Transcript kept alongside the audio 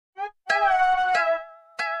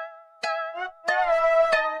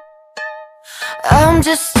I'm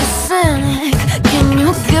just a cynic. Can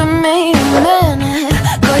you give me a minute?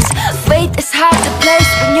 Cause faith is hard to place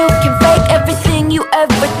when you can fake everything you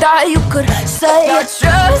ever thought you could say. Your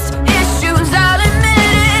trust issues, I'll admit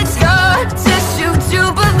it. Scar tissue too,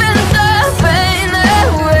 but then the pain that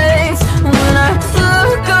waits when I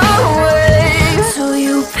look away. So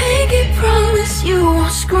you pinky promise you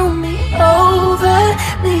won't screw me over,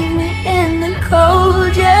 leave me in the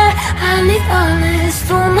cold, yeah. I need honest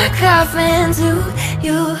through my coffin to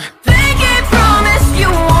you. Pinky promise you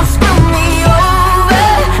won't screw me over,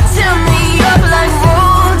 tear me up like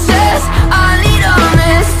roaches. I need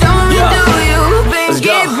honest, only do you.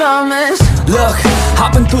 Pinky promise. Look,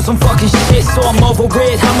 I've been through some fucking shit, so I'm over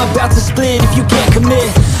it. I'm about to split if you can't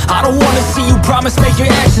commit. I don't wanna see you promise, make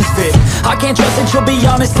your actions fit. I can't trust that you'll be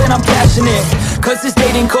honest and I'm passionate. Cause this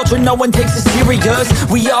dating culture, no one takes it serious.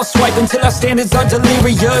 We all swipe until our standards are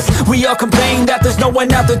delirious. We all complain that there's no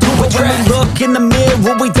one out there to address. When we look in the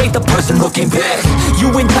mirror, we date the person looking back.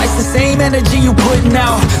 You entice the same energy you putting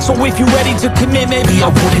out. So if you're ready to commit, maybe I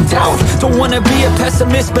wouldn't doubt. Don't wanna be a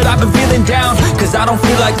pessimist, but I've been feeling down. Cause I don't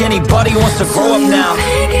feel like anybody wants to grow up now.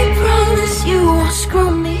 Pinky promise you won't screw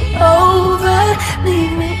me over,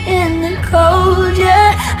 leave me in the cold,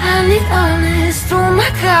 yeah. I need honest through my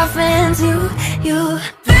coffin to you.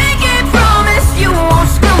 Pinky promise you won't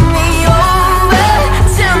screw me over,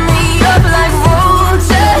 tear me up like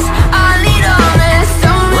roaches. I need honest,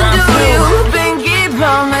 only do you. Pinky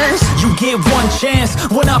promise. You get one chance,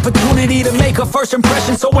 one opportunity to make a first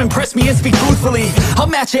impression. So impress me and speak truthfully. I'll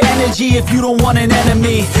match your energy if you don't want an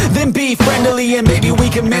enemy. Then be friendly and maybe we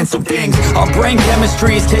can mend some things. Our brain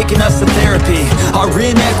chemistry is taking us to therapy. Our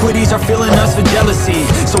inequities are filling us with jealousy.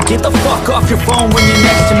 So get the fuck off your phone when you're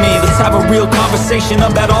next to me. Let's have a real conversation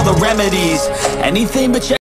about all the remedies. Anything but